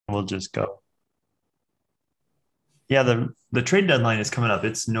we'll just go. Yeah, the trade deadline is coming up.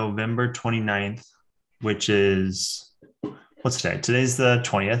 It's November 29th, which is what's today? Today's the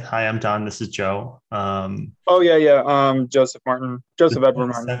 20th. Hi, I'm Don. This is Joe. Oh yeah, yeah. The Joseph Edward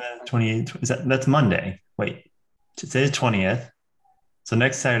Martin. 27th, 28th, that's Monday. Wait, today's 20th. So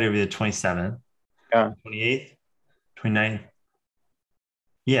next Saturday will be the 27th, Yeah. 28th, 29th.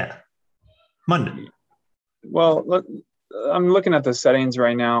 Yeah, Monday. Well, I'm looking at the settings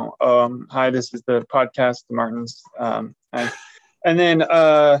right now. Hi, this is the podcast, the Martins. Hi. And then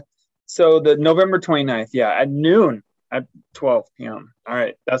so the November 29th, yeah, at noon at 12 p.m. All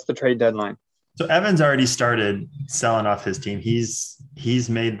right, that's the trade deadline. So Evans already started selling off his team. He's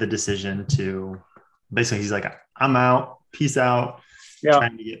made the decision to basically he's like, I'm out, peace out, Yeah,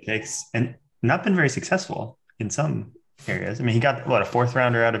 trying to get picks and not been very successful in some areas. I mean, he got what a fourth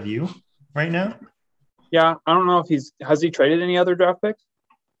rounder out of you right now? yeah. I don't know if has he traded any other draft picks?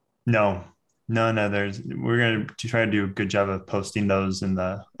 No, no. We're gonna try to do a good job of posting those in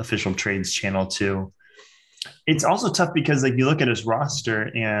the official trades channel too. It's also tough because like you look at his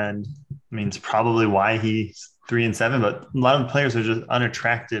roster and I mean it's probably why he's 3-7, but a lot of the players are just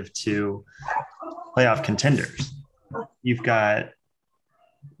unattractive to playoff contenders. You've got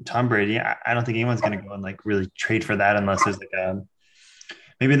Tom Brady. I don't think anyone's going to go and like really trade for that unless there's like a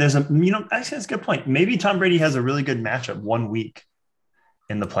maybe there's a actually that's a good point. Maybe Tom Brady has a really good matchup one week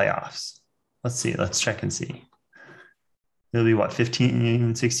in the playoffs. Let's see. Let's check and see. It'll be what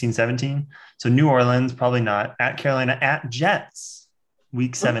 15, 16, 17. So New Orleans probably not at Carolina at Jets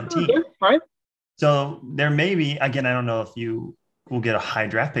week Okay, 17. right. So there may be again. I don't know if you will get a high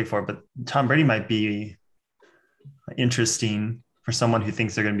draft pick for it, but Tom Brady might be interesting for someone who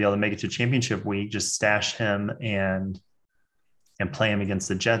thinks they're going to be able to make it to championship week. Just stash him and play him against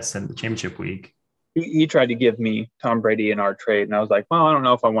the Jets in the championship week. He tried to give me Tom Brady in our trade, and I was like, well, I don't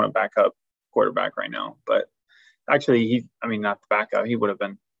know if I want to back up quarterback right now, but actually, I mean, not the backup. He would have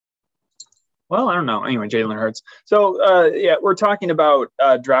been. Well, I don't know. Anyway, Jalen Hurts. So, yeah, we're talking about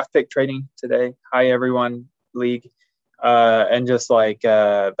draft pick trading today. Hi, everyone, league, and just like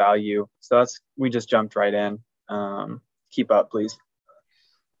value. So we just jumped right in. Keep up, please.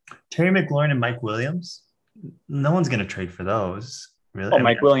 Terry McLaurin and Mike Williams. No one's going to trade for those, really. Oh, I mean,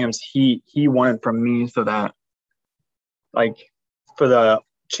 Mike Williams. He wanted from me so that like for the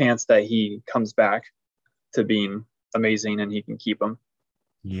chance that he comes back to being amazing and he can keep him.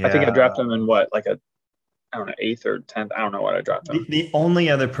 I think I yeah. drafted him in what, like I don't know, eighth or 10th. I don't know what I drafted him. The only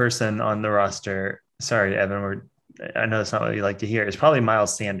other person on the roster, sorry, Evan, I know it's not what you like to hear, is probably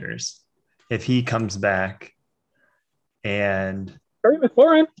Miles Sanders. If he comes back and Barry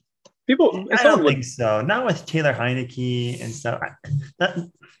McLaurin. People, I someone don't would. think so. Not with Taylor Heineke and stuff. That,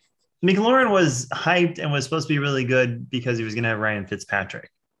 McLaurin was hyped and was supposed to be really good because he was going to have Ryan Fitzpatrick.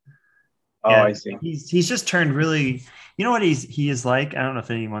 Oh, I And see. he's just turned really, you know what he is like? I don't know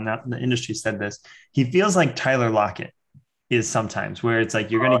if anyone out in the industry said this. He feels like Tyler Lockett is sometimes where it's like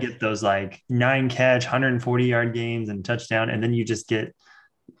you're going Oh, to get those like 9 catch, 140-yard games and touchdown, and then you just get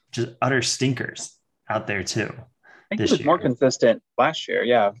just utter stinkers out there too I think he this was more year. consistent last year.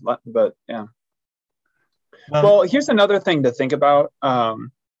 Yeah, but yeah. Well, Well, here's another thing to think about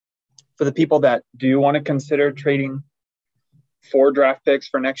for the people that do want to consider trading for draft picks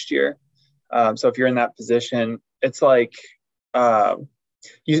for next year. So if you're in that position, it's like uh,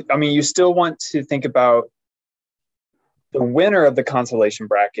 I mean, you still want to think about the winner of the consolation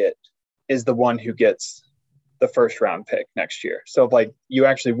bracket is the one who gets the first round pick next year. So if like you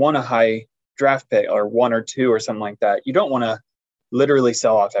actually want a high draft pick or one or two or something like that, you don't want to literally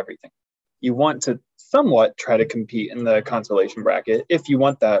sell off everything. You want to somewhat try to compete in the consolation bracket if you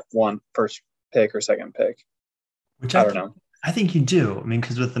want that one first pick or second pick. which I don't know. I think you do. I mean,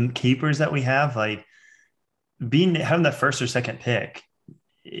 because with the keepers that we have, like being having that first or second pick,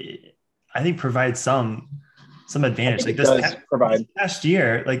 eh, I think provides some I advantage. think Like it does provide.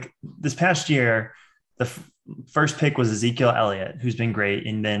 this past year, first pick was Ezekiel Elliott, who's been great,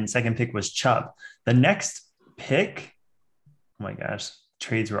 and then second pick was Chubb. The next pick, oh my gosh,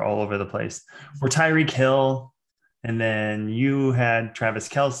 trades were all over the place. For Tyreek Hill, and then you had Travis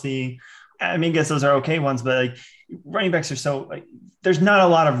Kelsey. I mean, I guess those are okay ones, but like running backs are so like there's not a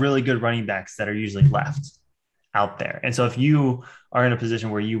lot of really good running backs that are usually left out there. And so if you are in a position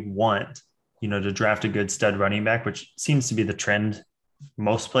where you want, to draft a good stud running back, which seems to be the trend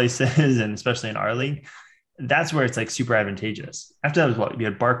most places, and especially in our league, that's where it's like super advantageous. After that was what you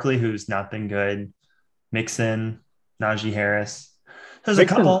had Barkley, who's not been good, Mixon, Najee Harris. There's a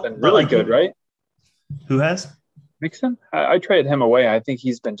Mixon's couple, been but really like good, right? who has? Mixon? I traded him away. I think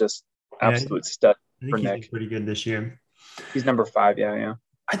he's been just Yeah, absolute stud I think for he's been Nick. pretty good this year. He's number 5. Yeah, yeah.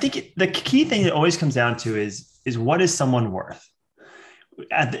 I think the key thing that always comes down to is what is someone worth?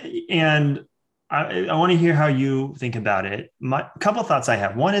 And I want to hear how you think about it. A couple of thoughts I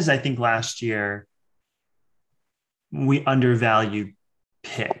have. One is I think last year we undervalued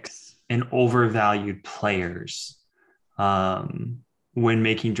picks and overvalued players when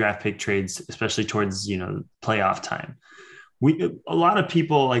making draft pick trades, especially towards playoff time. A lot of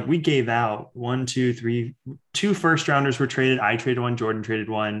people, like, we gave out one, two, three, two first rounders were traded. I traded one, Jordan traded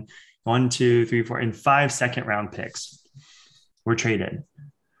one, two, three, four, and 5 second round picks were traded.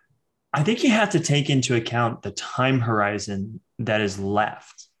 I think you have to take into account the time horizon that is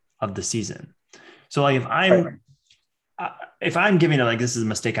left of the season. So like if I'm giving it, like, this is a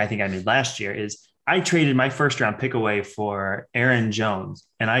mistake I think I made last year, is I traded my first round pick away for Aaron Jones,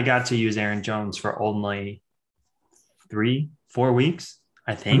 and I got to use Aaron Jones for only 3-4 weeks,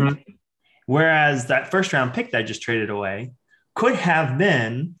 I think. Mm-hmm. Whereas that first round pick that I just traded away could have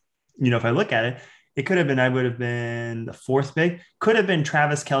been, if I look at it, it could have been, I would have been the 4th pick, could have been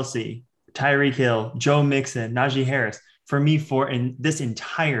Travis Kelce, Tyreek Hill, Joe Mixon, Najee Harris for me for in this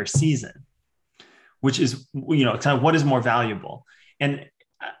entire season, which is, kind of what is more valuable. And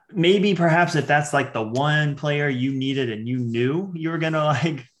maybe perhaps if that's like the one player you needed and you knew you were going to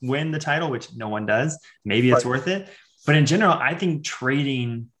like win the title, which no one does, maybe it's worth it. But in general, I think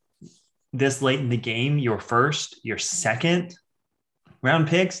trading this late in the game, your first, your second round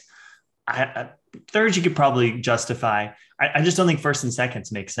picks, third, you could probably justify. I just don't think first and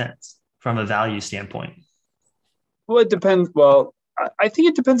seconds make sense from a value standpoint. Well, it depends. Well, I think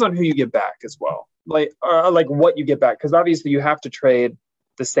it depends on who you get back as well. Like what you get back. Because obviously you have to trade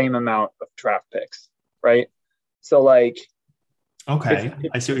the same amount of draft picks, right? So like, okay,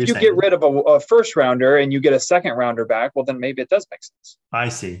 I see what you're saying. If you get rid of a first rounder and you get a second rounder back, well, then maybe it does make sense. I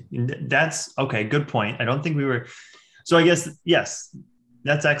see. That's okay. Good point. I don't think we were. So I guess, yes,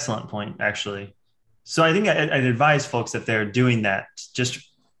 that's an excellent point, actually. So I think I'd advise folks, if they're doing that, just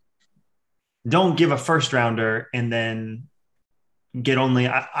don't give a first rounder and then get only,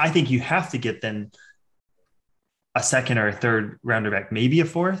 I think you have to get then a second or a third rounder back, maybe a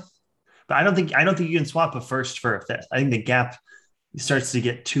fourth. But I don't think you can swap a first for a fifth. I think the gap starts to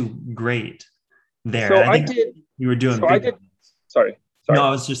get too great there. So I think you were doing. So I did. Sorry. No, I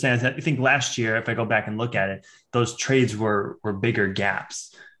was just saying, I think last year, if I go back and look at it, those trades were bigger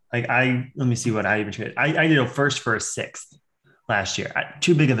gaps. Like let me see what I even traded. I did a first for a sixth last year.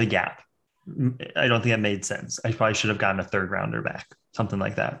 Too big of a gap. I don't think that made sense. I probably should have gotten a third rounder back, something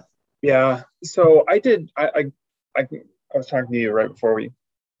like that. Yeah. So I did. I was talking to you right before we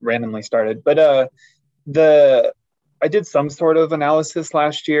randomly started, but I did some sort of analysis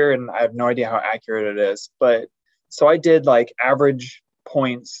last year, and I have no idea how accurate it is. But so I did like average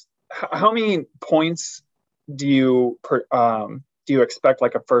points. How many points do you expect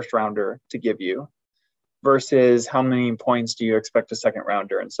like a first rounder to give you versus how many points do you expect a second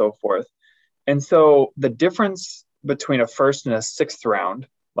rounder, and so forth. And so the difference between a first and a sixth round,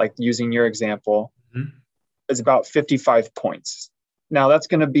 like using your example, is about 55 points. Now that's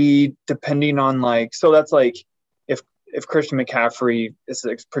going to be depending on so that's like if Christian McCaffrey is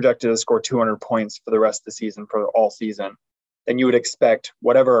projected to score 200 points for the rest of the season, for all season, then you would expect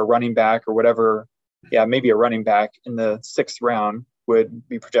whatever a running back or whatever, maybe a running back in the sixth round would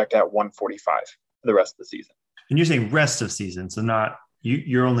be projected at 145 for the rest of the season. And you're saying rest of season, so not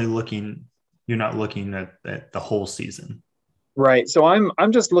you're not looking at the whole season. Right. So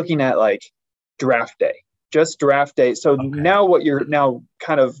I'm just looking at like draft day, just draft day. So okay. Now what you're now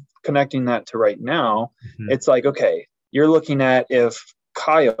kind of connecting that to right now, it's like, okay, you're looking at if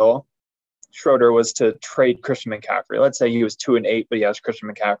Kyle Schroeder was to trade Christian McCaffrey. Let's say he was 2-8, but he has Christian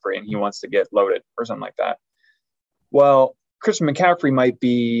McCaffrey and he wants to get loaded or something like that. Well, Christian McCaffrey might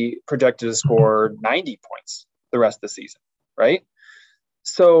be projected to score 90 points the rest of the season, right?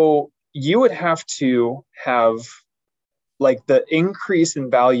 So you would have to have like the increase in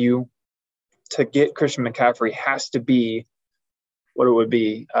value to get Christian McCaffrey has to be what it would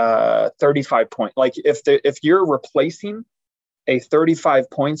be 35 points. Like if you're replacing a 35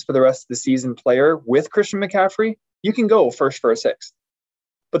 points for the rest of the season player with Christian McCaffrey, you can go first for a sixth.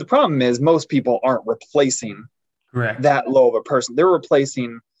 But the problem is most people aren't replacing that low of a person. They're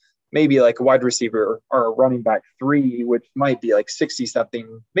replacing maybe like a wide receiver or a running back 3, which might be like 60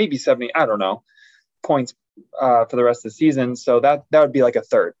 something, maybe 70, I don't know, points for the rest of the season. So that would be like a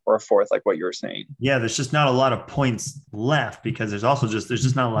third or a fourth, like what you were saying. Yeah, there's just not a lot of points left because there's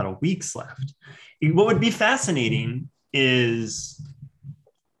just not a lot of weeks left. What would be fascinating is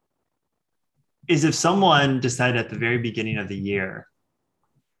if someone decided at the very beginning of the year,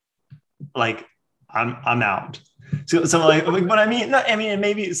 like I'm out. So like what I mean, not, I mean, and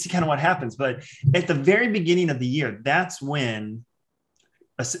maybe it's kind of what happens, but at the very beginning of the year, that's when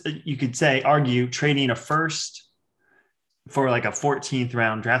you could say, argue trading a first for like a 14th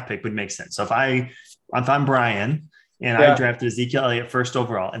round draft pick would make sense. So if I'm Brian and I Yeah. drafted Ezekiel Elliott first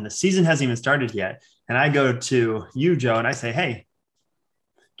overall and the season hasn't even started yet, and I go to you, Joe, and I say, hey,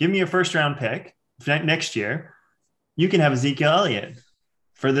 give me a first round pick next year. You can have Ezekiel Elliott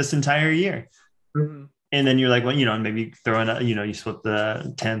for this entire year. Mm-hmm. And then you're like, well, maybe throw in you split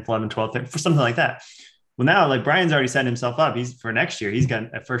the 10th, 11th, 12th pick for something like that. Well, now like Brian's already set himself up. He's for next year. He's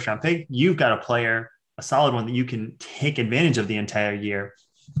got a first round pick. You've got a player, a solid one that you can take advantage of the entire year.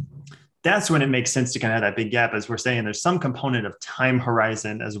 That's when it makes sense to kind of have that big gap, as we're saying. There's some component of time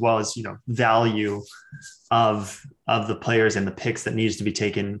horizon as well as value of the players and the picks that needs to be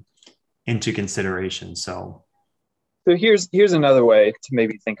taken into consideration. So here's another way to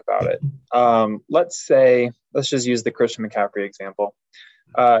maybe think about it. Let's just use the Christian McCaffrey example.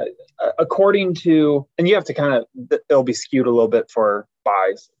 According to, and you have to it'll be skewed a little bit for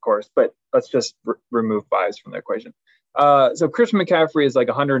buys, of course, but let's just remove buys from the equation. So Christian McCaffrey is like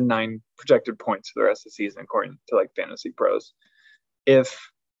 109 projected points for the rest of the season, according to like Fantasy Pros. If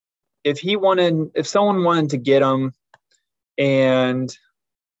someone wanted to get him, and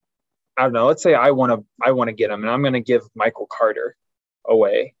I don't know, let's say I want to get him, and I'm going to give Michael Carter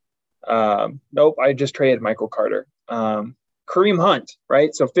away. Nope, I just traded Michael Carter. Kareem Hunt,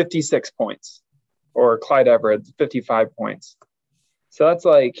 right? So 56 points, or Clyde Edwards, 55 points. So that's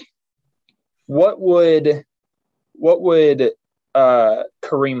like, what would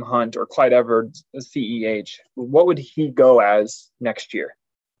Kareem Hunt or Clyde Edwards CEH, what would he go as next year?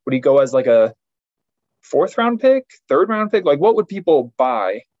 Would he go as like a 4th round pick, 3rd round pick? Like, what would people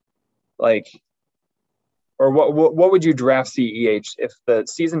buy? Like, or what would you draft CEH if the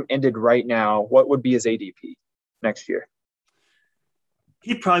season ended right now? What would be his ADP next year?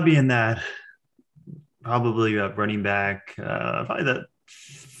 He'd probably be in that, probably running back, probably the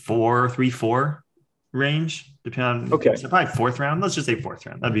 3-4 range, depending on, okay. So probably 4th round. Let's just say 4th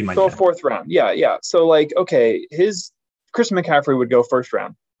round. That'd be my guess. 4th round. Yeah. So like, okay, Christian McCaffrey would go 1st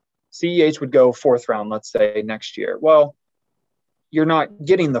round. CEH would go 4th round, let's say, next year. Well, you're not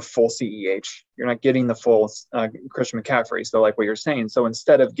getting the full CEH. You're not getting the full Christian McCaffrey. So like what you're saying, so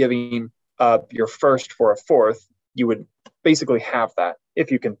instead of giving up your 1st for a 4th, you would basically have that,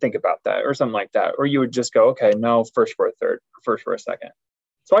 if you can think about that, or something like that. Or you would just go, okay, no, 1st for a 3rd, 1st for a 2nd.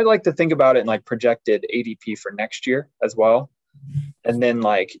 So I like to think about it in like projected ADP for next year as well. And then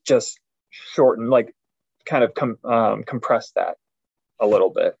like just shorten, like kind of compress that a little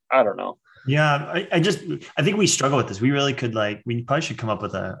bit. I don't know. Yeah, I think we struggle with this. We really could we probably should come up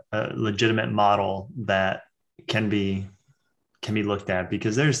with a legitimate model that can be looked at,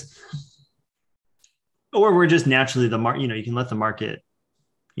 because or we're just naturally the market, you can let the market,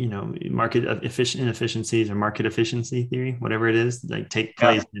 market inefficiencies or market efficiency theory, whatever it is, like take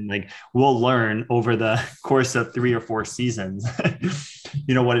place. Yeah. And we'll learn over the course of 3 or 4 seasons,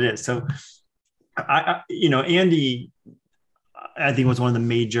 what it is. So Andy, I think, was one of the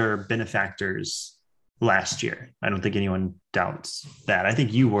major benefactors last year. I don't think anyone doubts that. I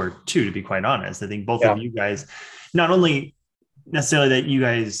think you were too, to be quite honest. I think both of you guys, not only necessarily that you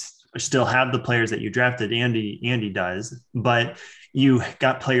guys still have the players that you drafted, Andy does, but you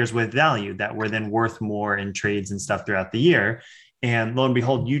got players with value that were then worth more in trades and stuff throughout the year. And lo and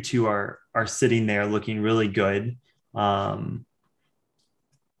behold, you two are sitting there looking really good. And,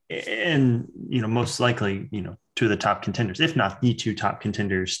 most likely, 2 of the top contenders, if not the 2 top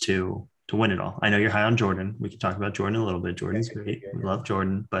contenders to win it all. I know you're high on Jordan. We can talk about Jordan a little bit. Jordan's great. We love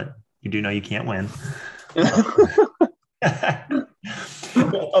Jordan, but you do know you can't win.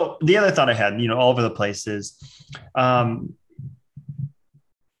 The other thought I had, all over the place is,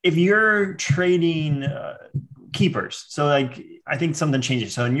 if you're trading keepers, so I think something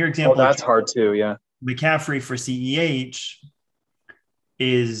changes. So in your example, that's hard too. Yeah. McCaffrey for CEH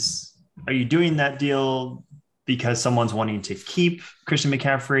are you doing that deal because someone's wanting to keep Christian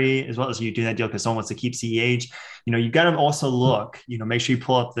McCaffrey, as well as you doing that deal because someone wants to keep CEH? You've got to also look, make sure you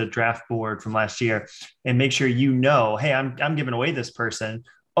pull up the draft board from last year and make sure, hey, I'm giving away this person.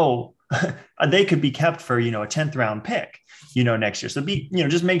 Oh, they could be kept for, a 10th round pick, next year. So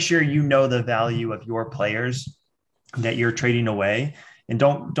just make sure the value of your players that you're trading away, and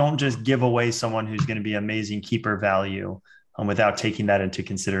don't just give away someone who's going to be amazing keeper value without taking that into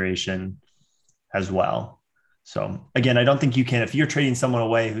consideration as well. So again, I don't think you can, if you're trading someone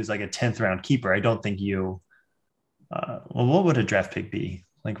away who's like a 10th round keeper, I don't think what would a draft pick be?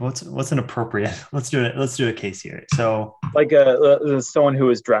 What's an appropriate, let's do a case here. So someone who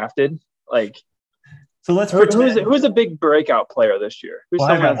was drafted, So let's pretend. Who's a big breakout player this year? Who's Well,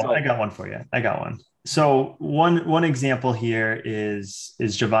 someone I got one for you. I got one. So one example here is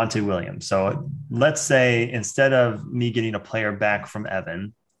Javonte Williams. So let's say instead of me getting a player back from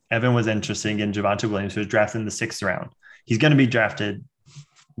Evan was interested in Javonte Williams, who was drafted in the 6th round. He's going to be drafted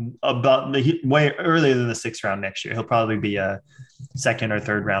way earlier than the 6th round next year. He'll probably be a 2nd or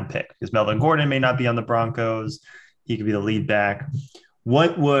 3rd round pick because Melvin Gordon may not be on the Broncos. He could be the lead back.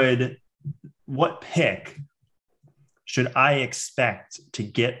 What pick should I expect to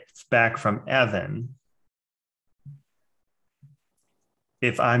get back from Evan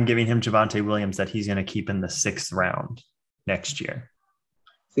if I'm giving him Javonte Williams that he's going to keep in the 6th round next year?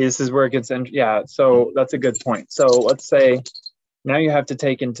 See, this is where it gets in. Yeah, so that's a good point. So let's say now you have to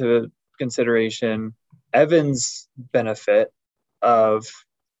take into consideration Evan's benefit of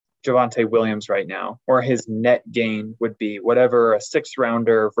Javonte Williams right now, or his net gain would be whatever a 6th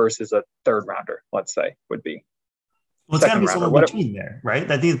rounder versus a 3rd rounder, let's say, would be. Well, it's got to be somewhere between there, right?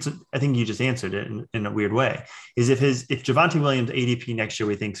 I think you just answered it in a weird way. Is if Javonte Williams ADP next year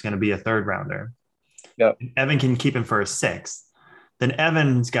we think is going to be a 3rd rounder, yep. Evan can keep him for a 6th, then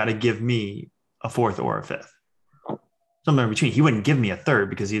Evan's got to give me a 4th or a 5th, somewhere in between. He wouldn't give me a 3rd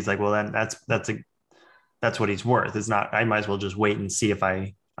because he's like, well, then that's what he's worth. It's not. I might as well just wait and see if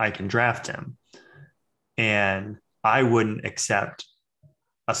I can draft him, and I wouldn't accept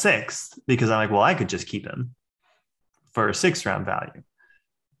a 6th because I'm like, well, I could just keep him for a 6th round value.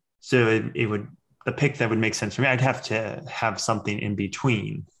 So it would, the pick that would make sense for me, I'd have to have something in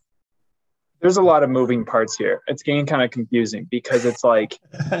between. There's a lot of moving parts here. It's getting kind of confusing because it's like,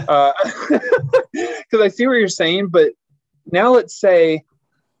 because I see what you're saying, but now let's say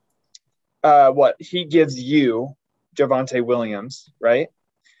he gives you Javonte Williams, right?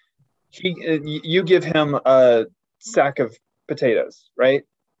 You give him a sack of potatoes, right?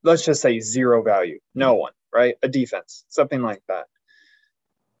 Let's just say 0 value, no one, right? A defense, something like that.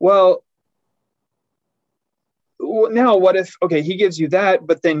 Well, now what if, okay, he gives you that,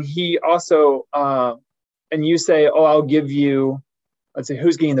 but then he also, and you say, oh, I'll give you, let's say,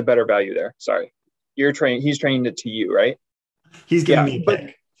 who's getting the better value there? Sorry. He's trading it to you, right? He's giving me a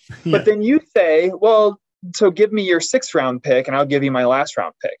pick. But then you say, well, so give me your 6th round pick and I'll give you my last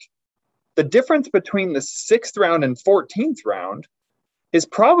round pick. The difference between the 6th round and 14th round is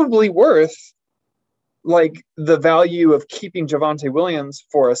probably worth like the value of keeping Javonte Williams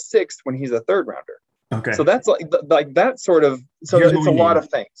for a 6th when he's a 3rd rounder. Okay. So that's like that sort of, so Here's it's a lot of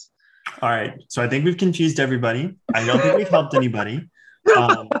things. All right. So I think we've confused everybody. I don't think we've helped anybody.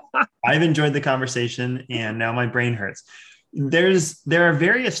 I've enjoyed the conversation and now my brain hurts. There are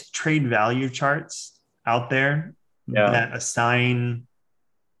various trade value charts out there that assign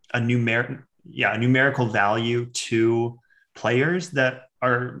a numerical value to players that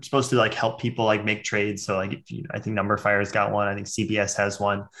are supposed to like help people like make trades. So like I think NumberFire's got one. I think CBS has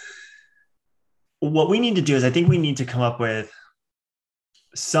one. What we need to do is I think we need to come up with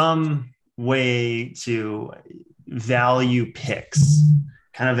some way to value picks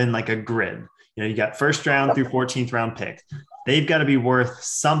kind of in like a grid. You know, you got 1st round through 14th round picks. They've got to be worth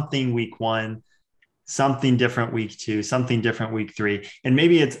something week 1, something different week 2, something different week 3. And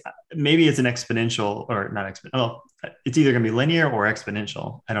maybe it's an exponential or not exponential. Well, it's either going to be linear or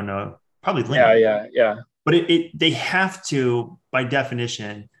exponential. I don't know. Probably linear. Yeah. But they have to, by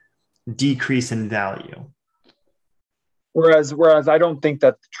definition, decrease in value. Whereas I don't think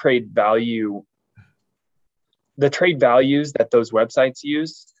that the trade values that those websites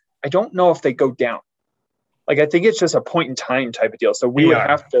use, I don't know if they go down. Like, I think it's just a point in time type of deal. So we would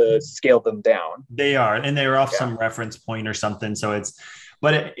have to scale them down. They are, and they're off some reference point or something. So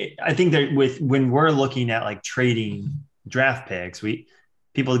I think that when we're looking at like trading draft picks, there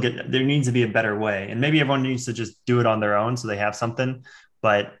needs to be a better way, and maybe everyone needs to just do it on their own so they have something.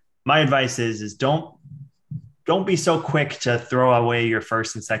 But my advice is don't be so quick to throw away your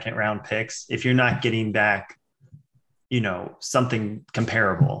 1st and 2nd round picks if you're not getting back, something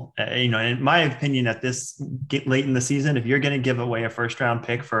comparable. In my opinion, at this get late in the season, if you're going to give away a 1st round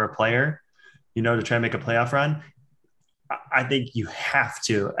pick for a player, to try and make a playoff run, I think you have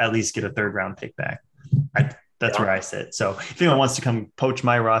to at least get a 3rd round pick back. That's where I sit. So if anyone wants to come poach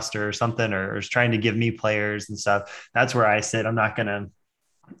my roster or something, or is trying to give me players and stuff, that's where I sit. I'm not going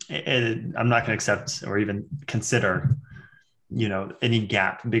to accept or even consider, any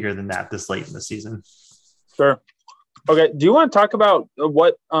gap bigger than that this late in the season. Sure. Okay. Do you want to talk about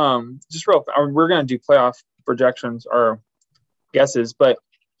what, just real, we're going to do playoff projections or guesses, but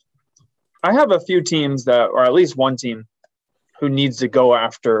I have a few teams or at least one team who needs to go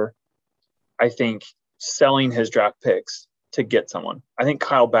after, I think, selling his draft picks to get someone. I think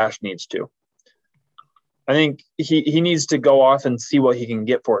Kyle Bash needs to. I think he needs to go off and see what he can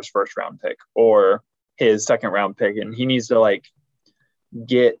get for his first round pick or his second round pick. And he needs to like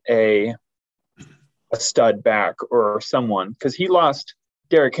get a stud back or someone, because he lost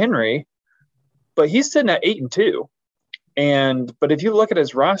Derrick Henry, but he's sitting at 8-2. But if you look at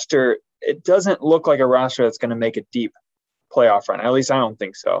his roster, it doesn't look like a roster that's going to make a deep playoff run. At least I don't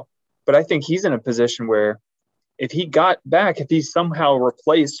think so. But I think he's in a position where if he got back, if he somehow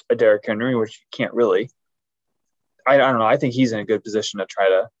replaced a Derrick Henry, which you can't really, I don't know. I think he's in a good position to try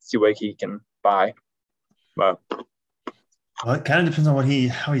to see what he can buy. But well, it kind of depends on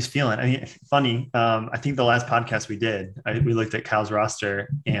how he's feeling. I mean, funny. I think the last podcast we did, we looked at Kyle's roster,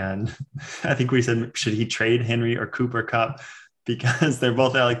 and I think we said, should he trade Henry or Cooper Kupp, because they're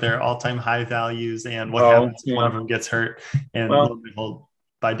both at like their all-time high values, and what happens if one of them gets hurt and lo and behold,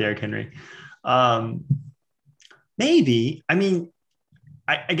 by Derrick Henry. Maybe. I mean,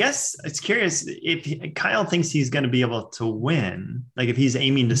 I guess it's curious if Kyle thinks he's going to be able to win, like if he's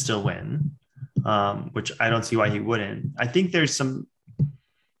aiming to still win, which I don't see why he wouldn't. I think there's some,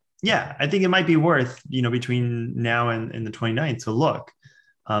 I think it might be worth, between now and the 29th to look.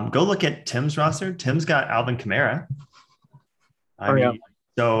 Go look at Tim's roster. Tim's got Alvin Kamara.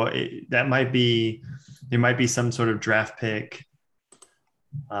 So there might be some sort of draft pick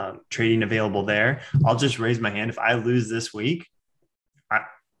trading available there. I'll just raise my hand. If I lose this week,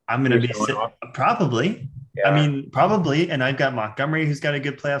 I'm going to be probably. Yeah. I mean, probably. And I've got Montgomery, who's got a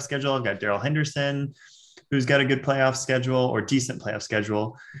good playoff schedule. I've got Darrell Henderson, who's got a good playoff schedule or decent playoff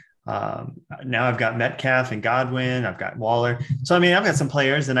schedule. Now I've got Metcalf and Godwin. I've got Waller. So, I mean, I've got some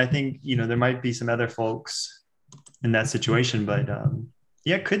players, and I think, there might be some other folks in that situation. But,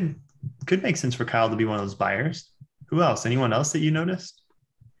 it could make sense for Kyle to be one of those buyers. Who else? Anyone else that you noticed?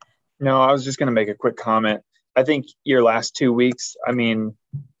 No, I was just going to make a quick comment. I think your last 2 weeks, I mean,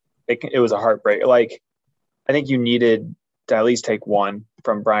 it was a heartbreak. Like, I think you needed to at least take one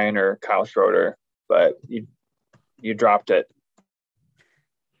from Brian or Kyle Schroeder, but you dropped it.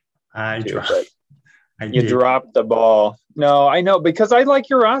 You dropped the ball. No, I know, because I like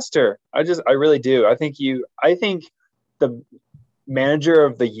your roster. I really do. I think the manager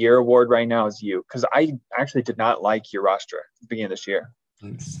of the year award right now is you, because I actually did not like your roster at the beginning of this year.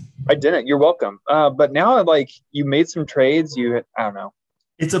 Thanks. I didn't. You're welcome. But now, like, you made some trades. I don't know.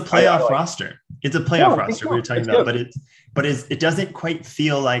 It's a playoff roster. It's a playoff roster we were talking about, but it doesn't quite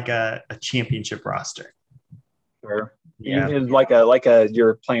feel like a championship roster. Sure. Yeah. It's like a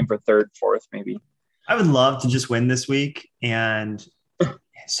you're playing for third, fourth, maybe. I would love to just win this week and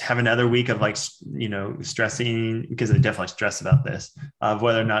have another week of like, stressing, because I definitely stress about this, of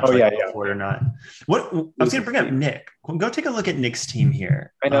whether or not to go for it or not. What I was going to bring up Nick. Go take a look at Nick's team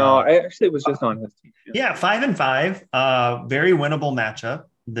here. I know. I actually was just on his team. Yeah, 5-5. Very winnable matchup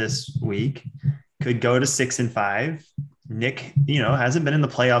this week. Could go to 6-5. Nick, hasn't been in the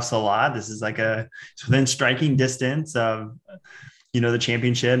playoffs a lot. This is like it's within striking distance of, the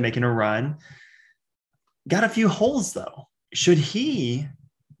championship, making a run. Got a few holes though. Should he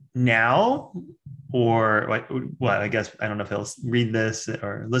now, or I guess I don't know if he'll read this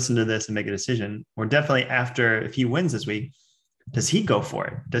or listen to this and make a decision, or definitely after, if he wins this week, does he go for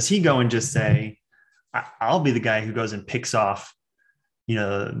it? Does he go and just say, I'll be the guy who goes and picks off,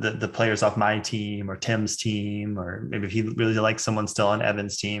 the players off my team or Tim's team, or maybe if he really likes someone still on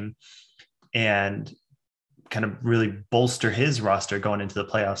Evan's team, and kind of really bolster his roster going into the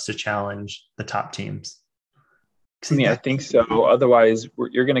playoffs to challenge the top teams? I think so. Otherwise,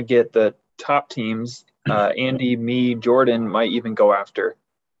 you're going to get the top teams. Andy, me, Jordan might even go after.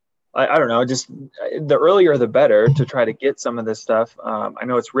 I don't know. Just the earlier the better to try to get some of this stuff. I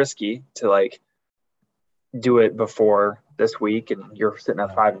know it's risky to like do it before this week, and you're sitting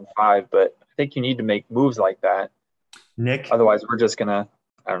at 5-5. But I think you need to make moves like that, Nick. Otherwise, we're just gonna,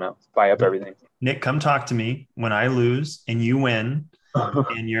 I don't know, buy up everything. Nick, come talk to me when I lose and you win,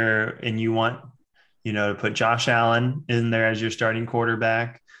 and you want, to put Josh Allen in there as your starting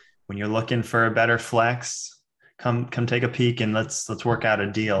quarterback. When you're looking for a better flex, come take a peek and let's work out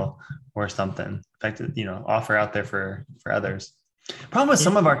a deal or something. In fact, offer out there for others. Problem with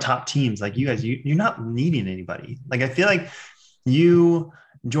some of our top teams, like you guys, you're not needing anybody. Like I feel like you,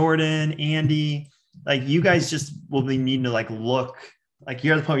 Jordan, Andy, like you guys just will be needing to like look, like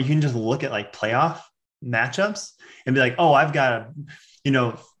you're at the point where you can just look at like playoff matchups and be like, oh, I've got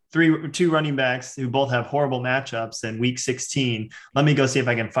two running backs who both have horrible matchups in week 16. Let me go see if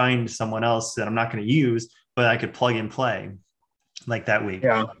I can find someone else that I'm not going to use, but I could plug and play like that week.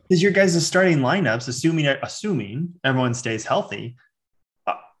 Yeah. Because your guys' starting lineups, assuming everyone stays healthy,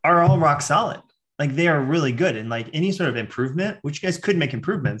 are all rock solid. Like they are really good. And like any sort of improvement, which you guys could make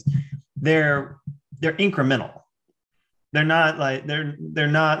improvements, they're they're incremental. They're not like they're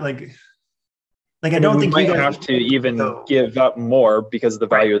not like I mean, don't we think you might guys have to even so, give up more because of the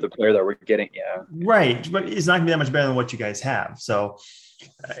value right, of the player that we're getting. Yeah. right, but it's not gonna be that much better than what you guys have. So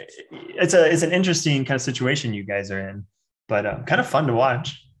it's an interesting kind of situation you guys are in, but kind of fun to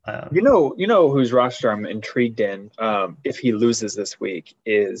watch. Whose roster I'm intrigued in, if he loses this week,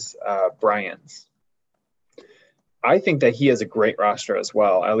 is Brian's. I think that he has a great roster as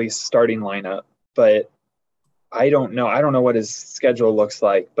well, at least starting lineup. But I don't know. I don't know what his schedule looks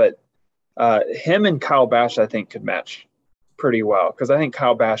like. But him and Kyle Bash, I think, could match pretty well because I think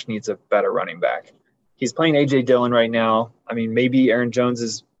Kyle Bash needs a better running back. He's playing A.J. Dillon right now. I mean, maybe Aaron Jones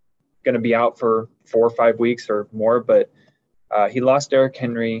is going to be out for 4 or 5 weeks or more, but he lost Derrick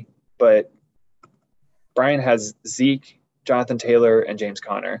Henry. But Brian has Zeke, Jonathan Taylor, and James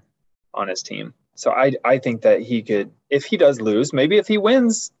Conner on his team. So I think that he could, if he does lose, maybe if he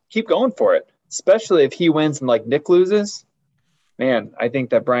wins, keep going for it. Especially if he wins and like Nick loses, man, I think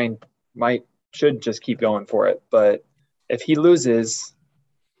that Brian should just keep going for it. But if he loses,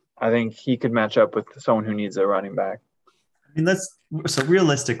 I think he could match up with someone who needs a running back. I mean, so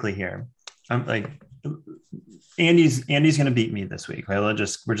realistically here, I'm like, Andy's going to beat me this week, right? We're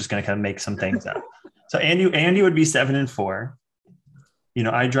just going to kind of make some things up. So Andy would be 7-4.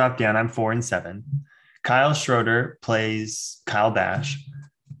 I dropped down. I'm 4-7. Kyle Schroeder plays Kyle Bash.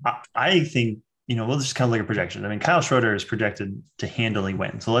 I think, we'll just kind of look at projections. I mean, Kyle Schroeder is projected to handily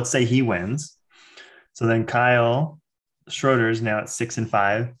win. So let's say he wins. So then Kyle Schroeder is now at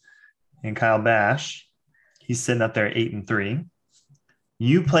 6-5, and Kyle Bash, he's sitting up there at 8-3.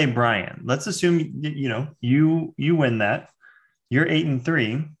 You play Brian. Let's assume, you win that. You're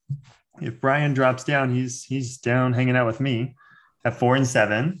 8-3. If Brian drops down, he's down hanging out with me at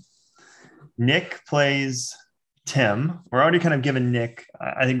 4-7. Nick plays Tim. We're already kind of giving Nick,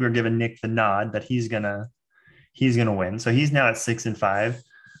 I think we're giving Nick the nod that he's gonna win. So he's now at 6-5.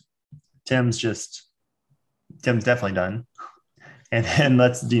 Tim's definitely done. And then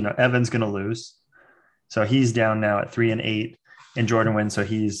Evan's gonna lose. So he's down now at 3-8, and Jordan wins. So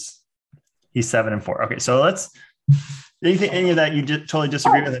he's 7-4. Okay, so any of that you totally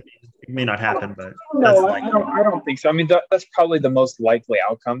disagree with? It may not happen, but no, I don't think so. I mean, that's probably the most likely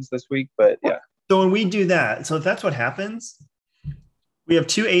outcomes this week, but yeah. So when we do that, so if that's what happens, we have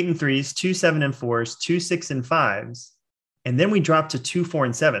 2 8-3s, 2 7-4s, 2 6-5s, and then we drop to 2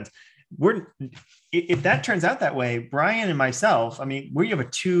 4-7s. If that turns out that way, Brian and myself, I mean, we have a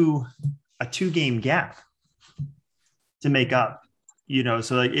two game gap to make up,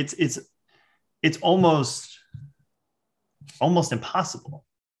 so like it's almost impossible.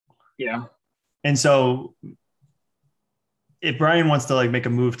 Yeah. And so if Brian wants to like make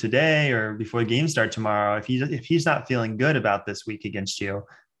a move today or before the game start tomorrow, if he's not feeling good about this week against you,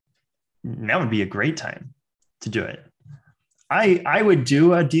 that would be a great time to do it. I would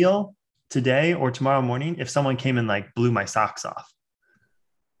do a deal today or tomorrow morning if someone came and like blew my socks off.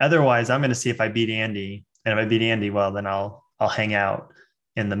 Otherwise, I'm going to see if I beat Andy, and if I beat Andy, well, then I'll hang out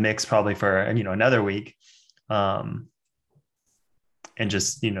in the mix probably for another week. And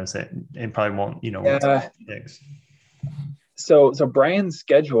just, say, and probably won't, Yeah. So Brian's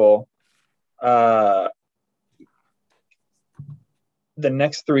schedule, the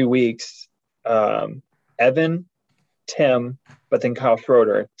next 3 weeks, Evan, Tim, but then Kyle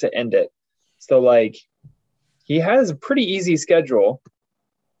Schroeder to end it. So like he has a pretty easy schedule.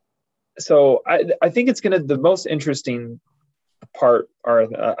 So I think it's the most interesting part, or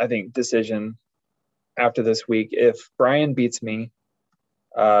I think decision after this week, if Brian beats me,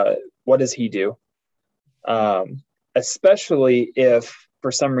 what does he do? Especially if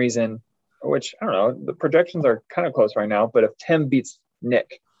for some reason, which I don't know, the projections are kind of close right now, but if Tim beats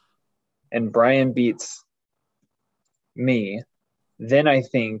Nick and Brian beats me, then I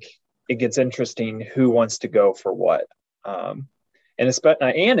think it gets interesting who wants to go for what. And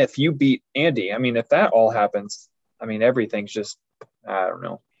if you beat Andy, I mean, if that all happens, I mean, everything's just, I don't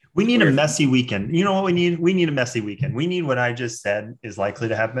know. We need a messy weekend. You know what we need? We need a messy weekend. We need what I just said is likely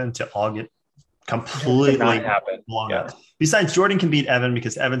to happen to all get completely blown up. Besides, Jordan can beat Evan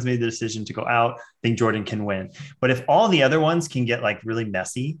because Evan's made the decision to go out. I think Jordan can win. But if all the other ones can get like really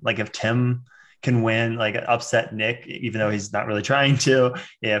messy, like if Tim can win, like upset Nick, even though he's not really trying to,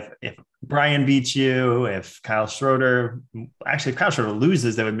 if Brian beats you, if Kyle Schroeder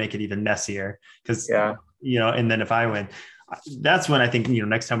loses, that would make it even messier because, and then if I win, that's when I think,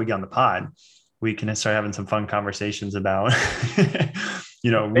 next time we get on the pod, we can start having some fun conversations about,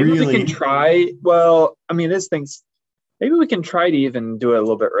 maybe really. We can try. Well, I mean, maybe we can try to even do it a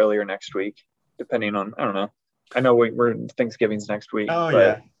little bit earlier next week, depending on, I don't know. I know we're Thanksgiving's next week. Oh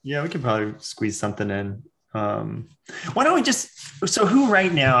but yeah, we could probably squeeze something in. Why don't we so who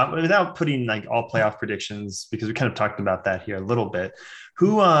right now, without putting like all playoff predictions, because we kind of talked about that here a little bit,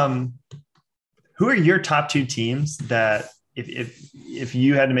 who are your top two teams that if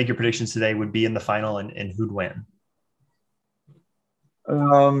you had to make your predictions today would be in the final, and who'd win?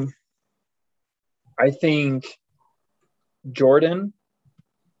 I think Jordan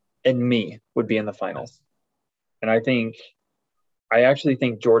and me would be in the finals. And I actually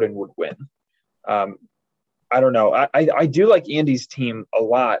think Jordan would win. I don't know. I do like Andy's team a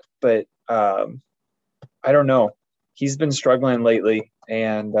lot, but I don't know. He's been struggling lately,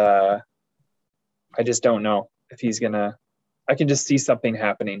 and I just don't know if he's gonna. I can just see something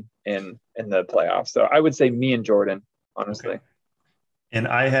happening in the playoffs. So I would say me and Jordan, honestly. Okay. And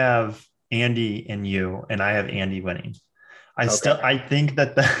I have Andy and you, and I have Andy winning. I think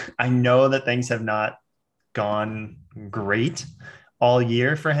that I know that things have not gone great all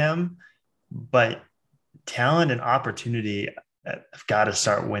year for him, but talent and opportunity have got to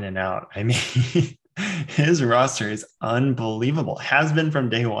start winning out. I mean, his roster is unbelievable, has been from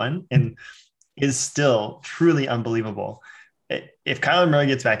day one, and is still truly unbelievable. If Kyler Murray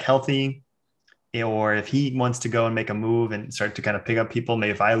gets back healthy, or if he wants to go and make a move and start to kind of pick up people,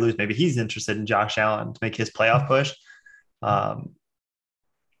 maybe if I lose, maybe he's interested in Josh Allen to make his playoff push.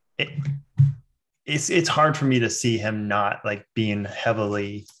 It's hard for me to see him not like being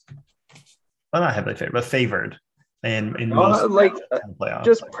heavily, well, not heavily favored, but favored in most playoffs.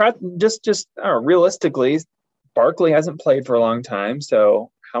 Just realistically, Barkley hasn't played for a long time,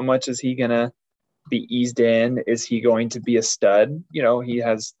 so how much is he gonna be eased in? Is he going to be a stud? He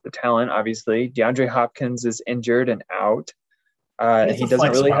has the talent, obviously. DeAndre Hopkins is injured and out. He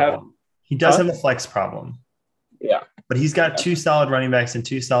doesn't really have. He does have a flex problem. Yeah. But he's got two solid running backs and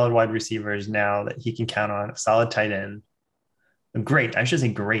two solid wide receivers now that he can count on. A solid tight end. Great. I should say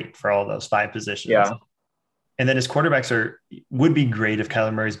great for all those five positions. Yeah. And then his quarterbacks would be great if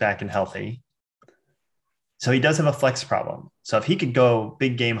Kyler Murray's back and healthy. So he does have a flex problem. So if he could go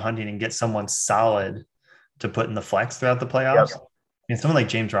big game hunting and get someone solid to put in the flex throughout the playoffs, someone like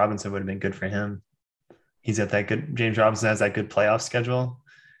James Robinson would have been good for him. He's got that good. James Robinson has that good playoff schedule.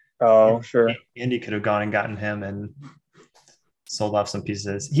 Oh, sure. Andy could have gone and gotten him and sold off some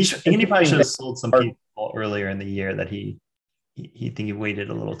pieces. Andy probably should have sold some people earlier in the year that he waited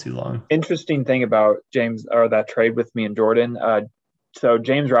a little too long. Interesting thing about James, or that trade with me and Jordan. So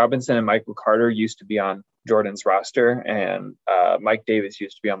James Robinson and Michael Carter used to be on Jordan's roster, and Mike Davis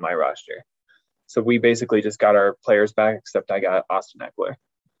used to be on my roster. So we basically just got our players back, except I got Austin Ekeler.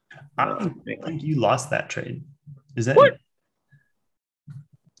 I think you lost that trade. Is that what?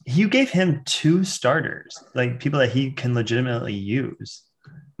 You gave him two starters, like people that he can legitimately use.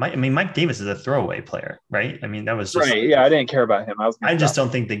 Mike Davis is a throwaway player, right? I mean, that was just right. Yeah, I didn't care about him. I just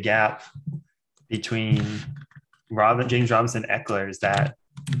don't think the gap between James Robinson, and Ekeler is that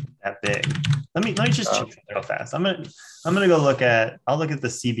big. Let me just check it real fast. I'm gonna go look at the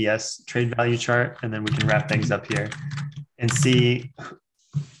CBS trade value chart, and then we can wrap things up here and see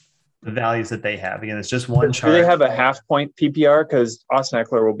the values that they have. Again, it's just one chart. Do they have a half point PPR? Because Austin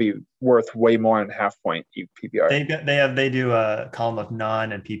Ekeler will be worth way more than half point PPR. They do a column of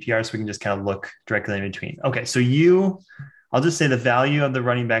non and PPR, so we can just kind of look directly in between. Okay, so I'll just say the value of the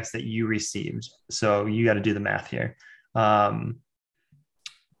running backs that you received. So you got to do the math here. I'll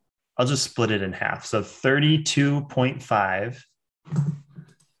just split it in half. So 32.5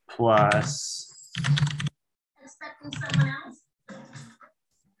 plus. Expecting someone else?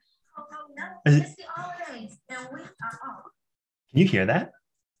 Can you hear that?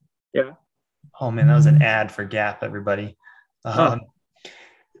 Yeah. Oh man, that was an ad for Gap, everybody.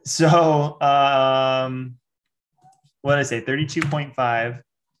 So what did I say? 32.5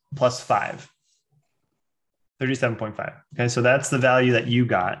 plus 5. 37.5. Okay, so that's the value that you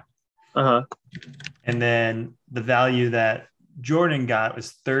got. And then the value that Jordan got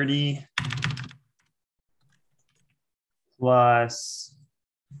was 30 plus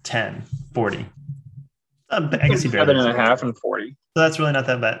 10, 40. I guess he barely 7.5 and 40. So that's really not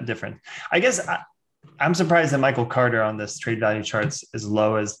that different. I guess I'm surprised that Michael Carter on this trade value charts is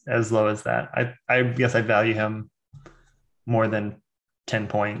low as that. I guess I value him more than 10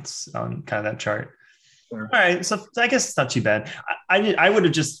 points on kind of that chart. Sure. All right, so I guess it's not too bad. I would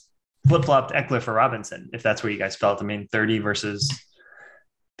have just flip-flopped Ekeler for Robinson if that's where you guys felt. I mean, 30 versus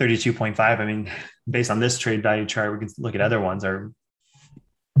 32.5. I mean, based on this trade value chart, we can look at other ones are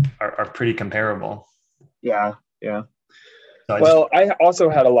pretty comparable. Yeah. So I also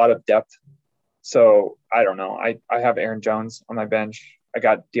had a lot of depth. So I don't know. I have Aaron Jones on my bench. I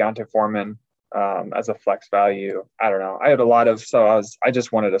got Deontay Foreman. as a flex value. I don't know. I had a lot of, I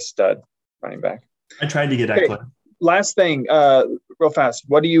just wanted a stud running back. I tried to get Eckler. Last thing, real fast.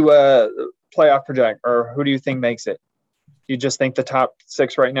 What do you playoff project, or who do you think makes it? You just think the top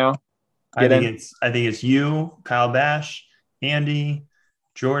 6 right now? I think it's you, Kyle Bash, Andy,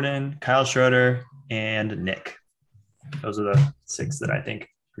 Jordan, Kyle Schroeder, and Nick. Those are the 6 that I think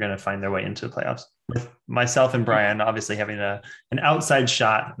are going to find their way into the playoffs. With myself and Brian obviously having an outside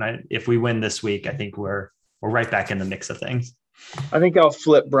shot. And if we win this week, I think we're right back in the mix of things. I think I'll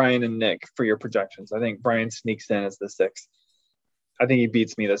flip Brian and Nick for your projections. I think Brian sneaks in as the 6th. I think he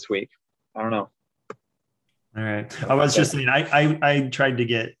beats me this week. I don't know. All right. I was just saying, I tried to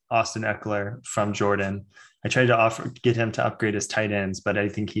get Austin Eckler from Jordan. I tried to get him to upgrade his tight ends, but I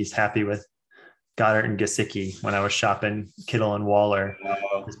think he's happy with Goddard and Gesicki. When I was shopping Kittle and Waller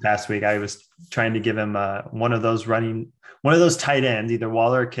this past week, I was trying to give him one of those tight ends, either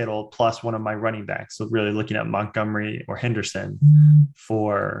Waller or Kittle, plus one of my running backs. So really looking at Montgomery or Henderson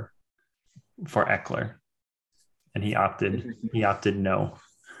for Eckler, and he opted no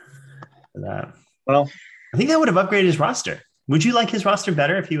for that. Well, I think that would have upgraded his roster. Would you like his roster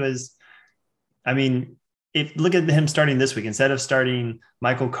better if he was? I mean, look at him starting this week. Instead of starting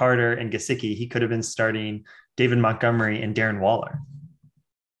Michael Carter and Gesicki, he could have been starting David Montgomery and Darren Waller.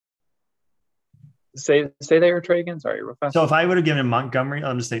 Say they were trade again. Sorry, real fast. So if I would have given him Montgomery,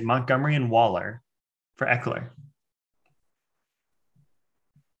 I'll just say Montgomery and Waller for Eckler.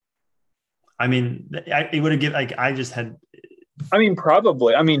 I mean, it would have given I just had. I mean,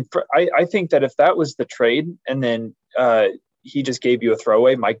 probably. I mean, I think that if that was the trade, and then he just gave you a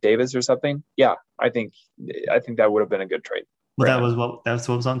throwaway, Mike Davis or something. Yeah, I think that would have been a good trade. Well, that's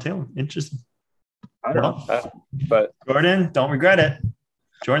what was on tail. Interesting. I don't know, but Jordan, don't regret it.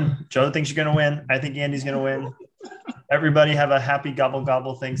 Joe thinks you're going to win. I think Andy's going to win. Everybody have a happy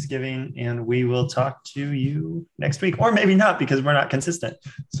gobble Thanksgiving, and we will talk to you next week, or maybe not, because we're not consistent.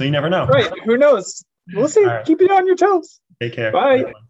 So you never know. Right? Who knows? We'll see. Right. Keep it on your toes. Take care. Bye.